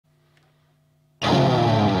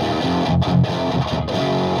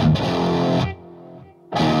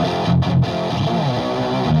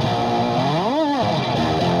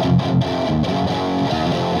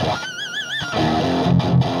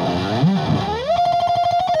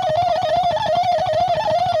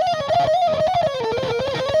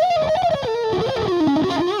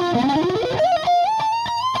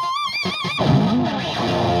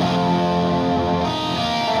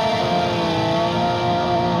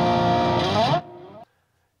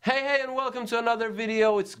welcome to another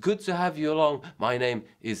video. It's good to have you along. My name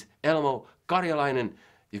is Elmo Karjalainen.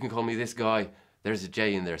 You can call me this guy. There's a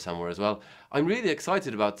J in there somewhere as well. I'm really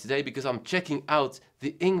excited about today because I'm checking out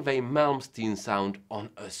the Yngwie Malmsteen sound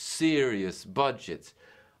on a serious budget.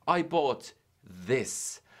 I bought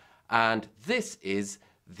this, and this is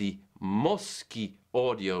the Mosky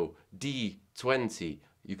Audio D250.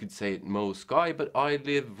 You could say it Mosky, but I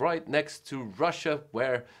live right next to Russia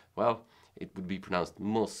where, well, it would be pronounced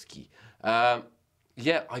Mosky.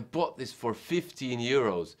 Yeah, I bought this for 15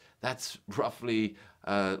 euros. That's roughly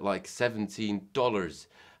like $17.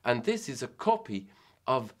 And this is a copy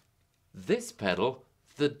of this pedal,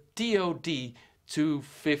 the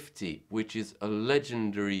DOD250, which is a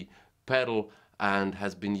legendary pedal and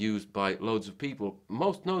has been used by loads of people,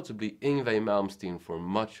 most notably Yngwie Malmsteen for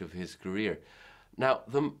much of his career. Now,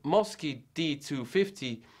 the Mosky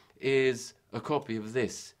D250 is a copy of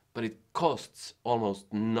this, but it costs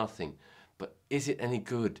almost nothing. But is it any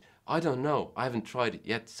good? I don't know. I haven't tried it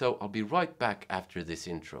yet, so I'll be right back after this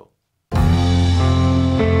intro.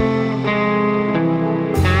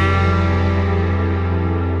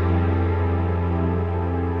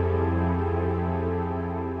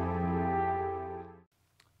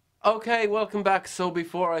 Okay, welcome back. So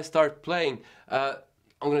before I start playing, I'm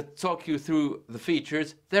going to talk you through the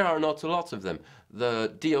features. There are not a lot of them.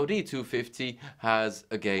 The DOD250 has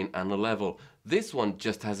a gain and a level. This one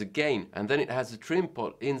just has a gain, and then it has a trim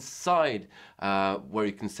pot inside where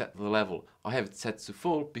you can set the level. I have it set to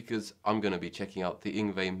full because I'm going to be checking out the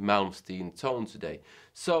Yngwie Malmsteen tone today.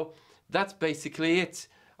 So that's basically it.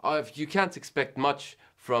 You can't expect much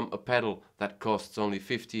from a pedal that costs only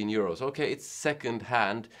 15 euros. Okay, it's second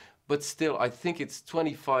hand, but still I think it's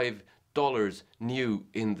 $25 new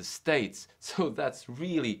in the States, so that's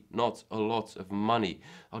really not a lot of money.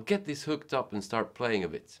 I'll get this hooked up and start playing a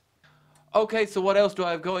bit. Okay, so what else do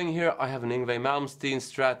I have going here? I have an Yngwie Malmsteen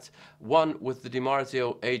Strat, one with the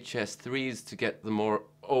DiMarzio HS3s to get the more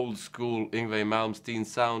old school Yngwie Malmsteen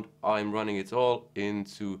sound. I'm running it all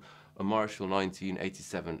into a Marshall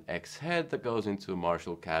 1987X head that goes into a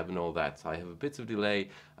Marshall cab and all that. I have a bit of delay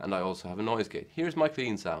and I also have a noise gate. Here's my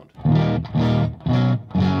clean sound.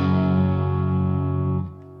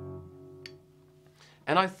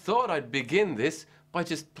 And I thought I'd begin this by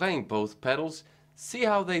just playing both pedals, see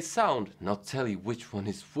how they sound, and I'll tell you which one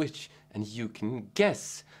is which, and you can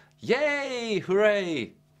guess. Yay!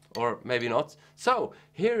 Hooray! Or maybe not. So,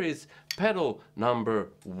 here is pedal number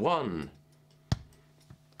 1.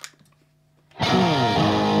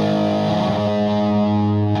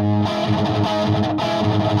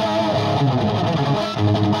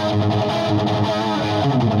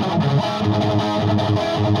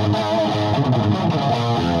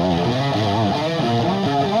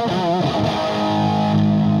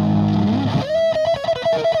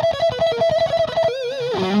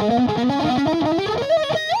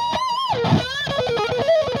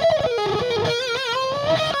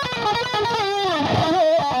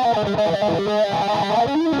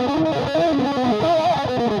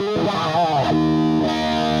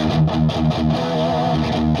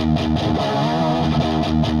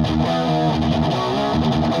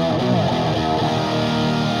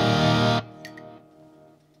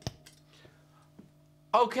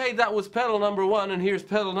 Okay, that was pedal number 1, and here's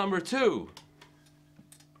pedal number 2.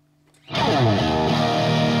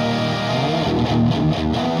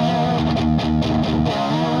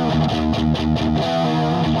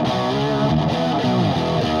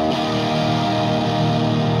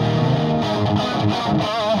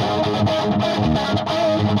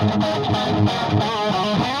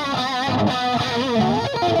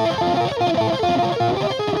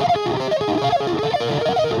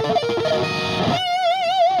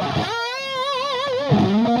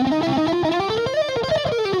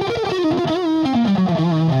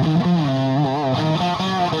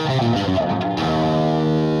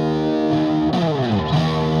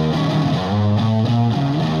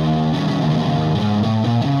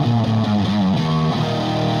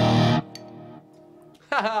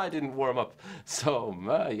 I didn't warm up, so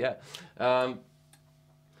yeah.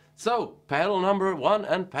 So, pedal number 1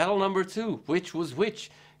 and pedal number 2, which was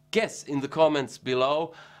which? Guess in the comments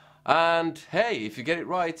below. And hey, if you get it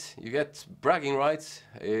right, you get bragging rights.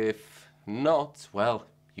 If not, well,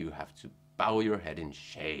 you have to bow your head in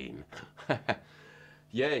shame.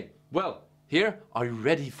 Yay. Well, here, are you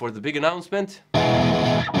ready for the big announcement?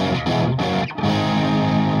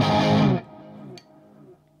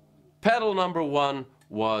 Pedal number 1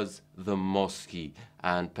 was the Mosky,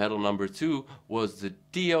 and pedal number 2 was the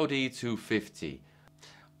DOD250.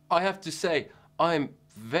 I have to say, I'm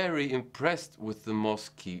very impressed with the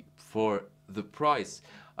Mosky for the price.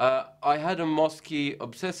 I had a Mosky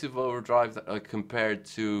Obsessive Overdrive that I compared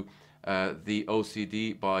to the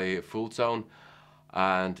OCD by Full Tone,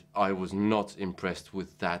 and I was not impressed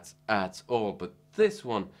with that at all. But this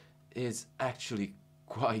one is actually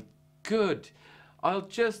quite good. I'll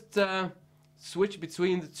just switch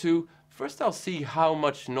between the two. First I'll see how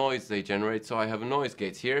much noise they generate. So I have a noise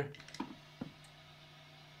gate here.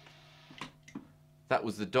 That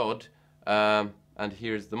was the Dodd, and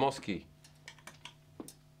here's the Mosky.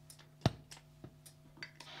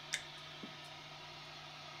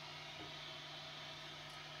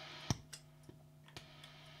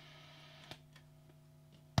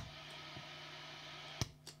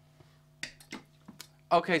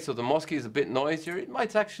 Okay, so the Mosky is a bit noisier. It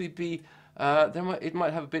might actually be, it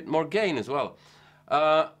might have a bit more gain as well.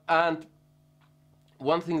 And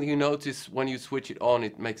one thing that you notice when you switch it on,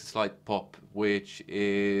 it makes a slight pop, which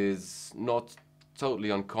is not totally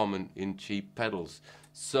uncommon in cheap pedals.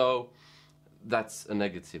 So that's a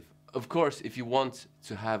negative. Of course, if you want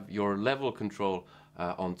to have your level control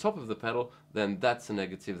on top of the pedal, then that's a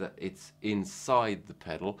negative, that it's inside the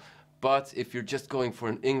pedal. But if you're just going for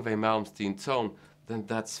an Yngwie Malmsteen tone, then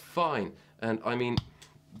that's fine. And I mean,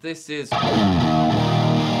 this is...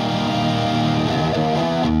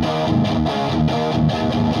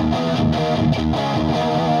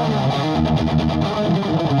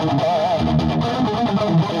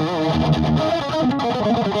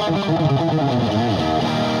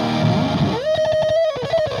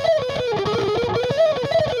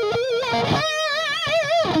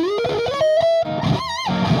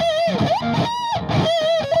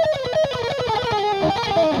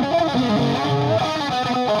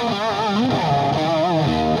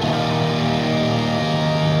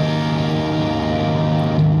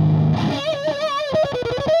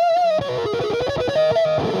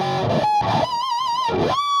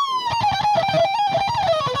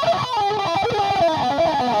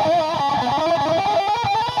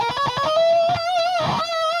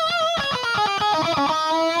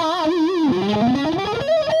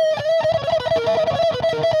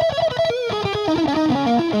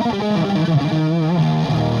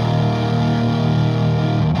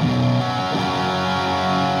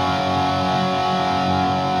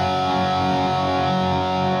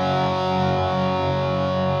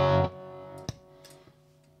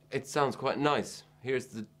 It sounds quite nice. Here's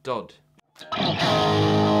the Dodd.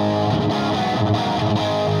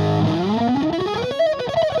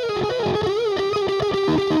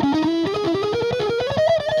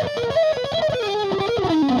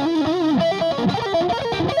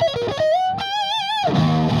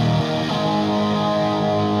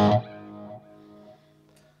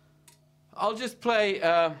 I'll just play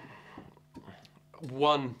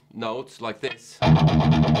one note like this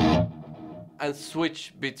and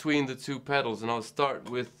switch between the two pedals, and I'll start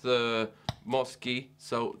with the Mosky,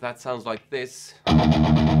 so that sounds like this.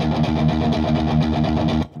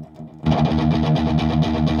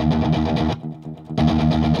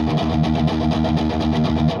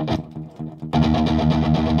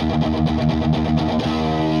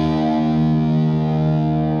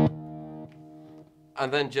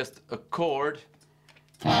 And then just a chord.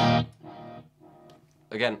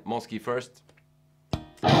 Again, Mosky first.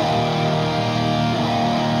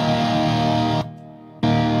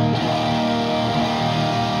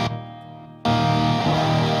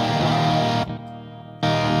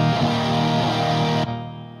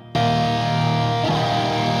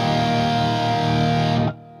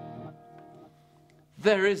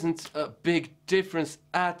 There isn't a big difference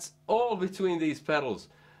at all between these pedals.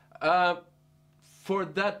 For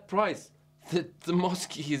that price, the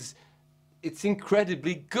Mosky it's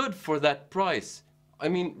incredibly good for that price. I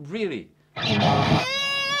mean, really.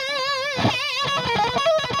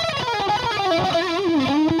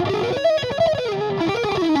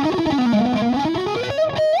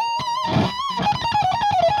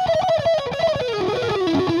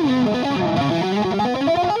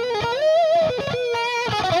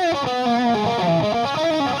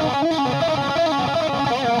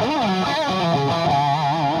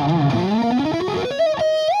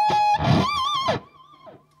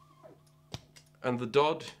 And the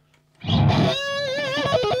Dodd.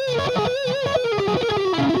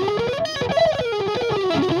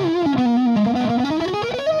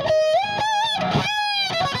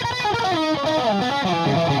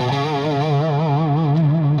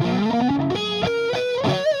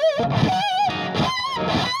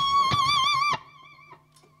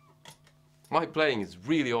 My playing is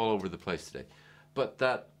really all over the place today, but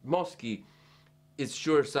that Mosky is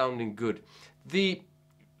sure sounding good. The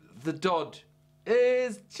Dodd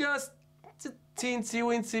is just a teensy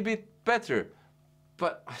weensy bit better.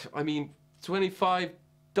 But I mean, $25,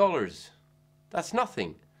 that's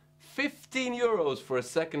nothing. 15 euros for a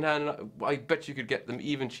second hand. I bet you could get them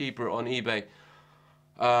even cheaper on eBay.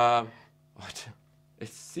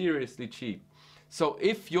 It's seriously cheap. So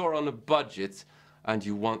if you're on a budget and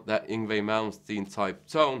you want that Yngwie Malmsteen type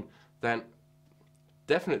tone, then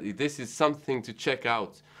definitely this is something to check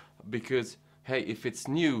out, because hey, if it's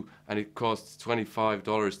new and it costs $25,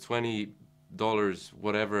 $20,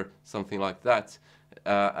 whatever, something like that,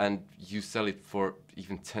 and you sell it for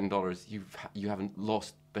even $10, you haven't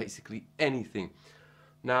lost basically anything.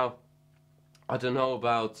 Now, I don't know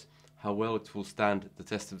about how well it will stand the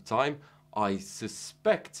test of time. I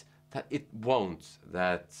suspect that it won't,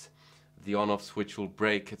 that the on-off switch will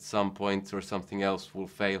break at some point or something else will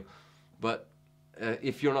fail. But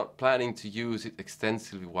if you're not planning to use it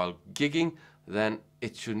extensively while gigging, then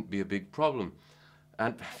it shouldn't be a big problem.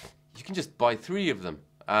 And you can just buy 3 of them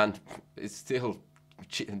and it's still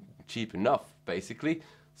cheap enough, basically.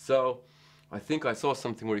 So I think I saw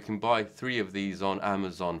something where you can buy 3 of these on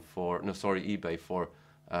Amazon for, no, sorry, eBay for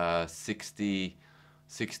 60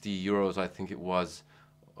 euros, I think it was.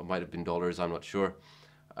 It might have been dollars, I'm not sure.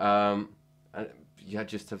 And yeah,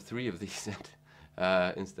 just have 3 of these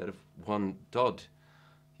instead of 1 Dodd.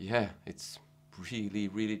 Yeah, it's really,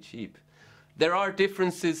 really cheap. There are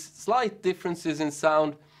differences, slight differences in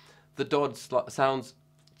sound. The Dodd sounds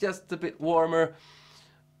just a bit warmer,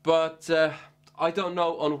 but I don't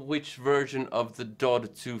know on which version of the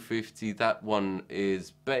Dodd 250 that one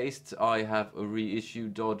is based. I have a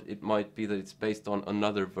reissued Dodd. It might be that it's based on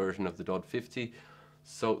another version of the Dodd 50,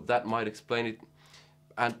 so that might explain it.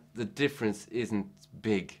 And the difference isn't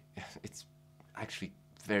big. It's actually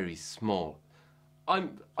very small.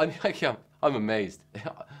 I'm amazed.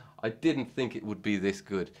 I didn't think it would be this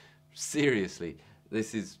good. Seriously,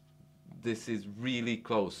 this is really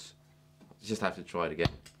close. Just have to try it again.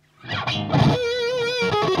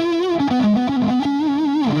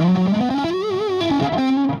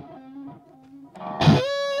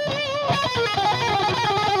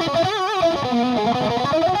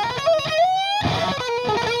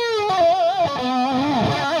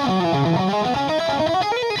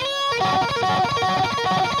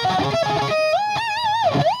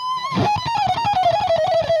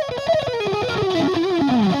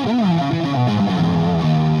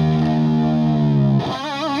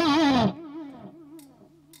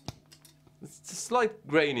 Slight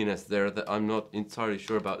graininess there that I'm not entirely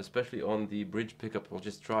sure about, especially on the bridge pickup. I'll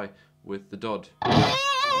just try with the Dodd.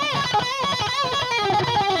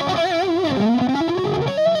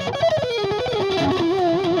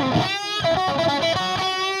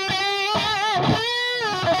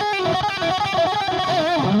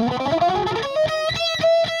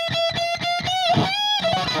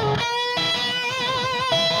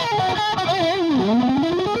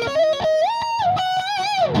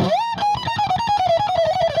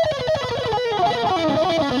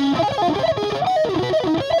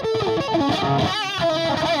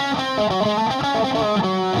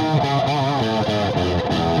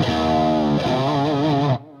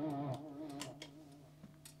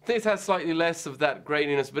 This has slightly less of that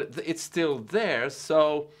graininess, but it's still there,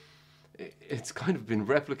 so it's kind of been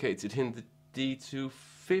replicated in the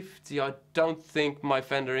D250. I don't think my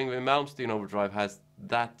Fender Yngwie Malmsteen Overdrive has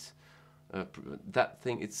that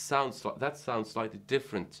thing. That sounds slightly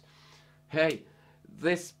different. Hey,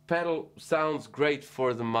 this pedal sounds great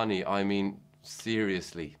for the money. I mean,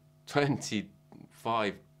 seriously,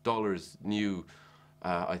 $25 new,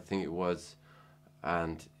 I think it was.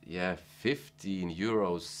 And yeah, 15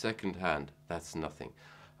 euros second hand, that's nothing.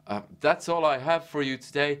 That's all I have for you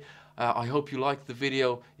today. I hope you liked the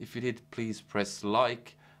video. If you did, please press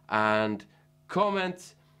like and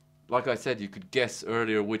comment. Like I said, you could guess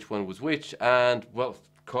earlier which one was which, and well,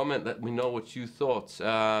 comment, let me know what you thought,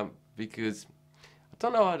 because I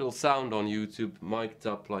don't know how it'll sound on YouTube, mic'd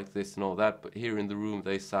up like this and all that, but here in the room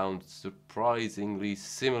they sound surprisingly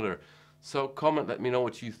similar. So comment, let me know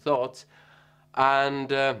what you thought.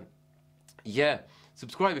 And yeah,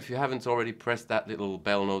 subscribe if you haven't already. Press that little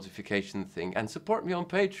bell notification thing and support me on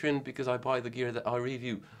Patreon, because I buy the gear that I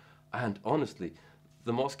review. And honestly,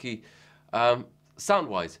 the Mosky,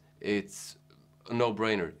 sound-wise, it's a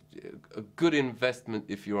no-brainer. A good investment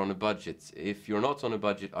if you're on a budget. If you're not on a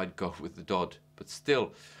budget, I'd go with the Dodd. But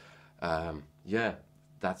still, yeah,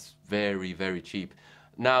 that's very, very cheap.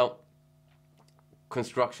 Now,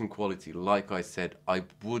 construction quality, like I said, I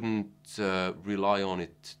wouldn't rely on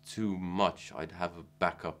it too much. I'd have a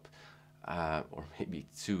backup, or maybe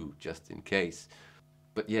 2 just in case.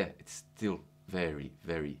 But yeah, it's still very,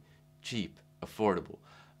 very cheap. affordable,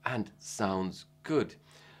 and sounds good.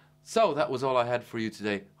 So that was all I had for you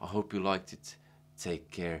today. I hope you liked it.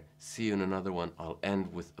 Take care. See you in another one. I'll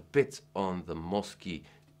end with a bit on the Mosky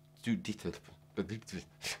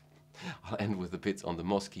I'll end with a bit on the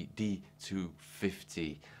Mosky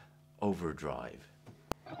D250 Overdrive.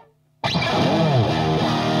 Wow.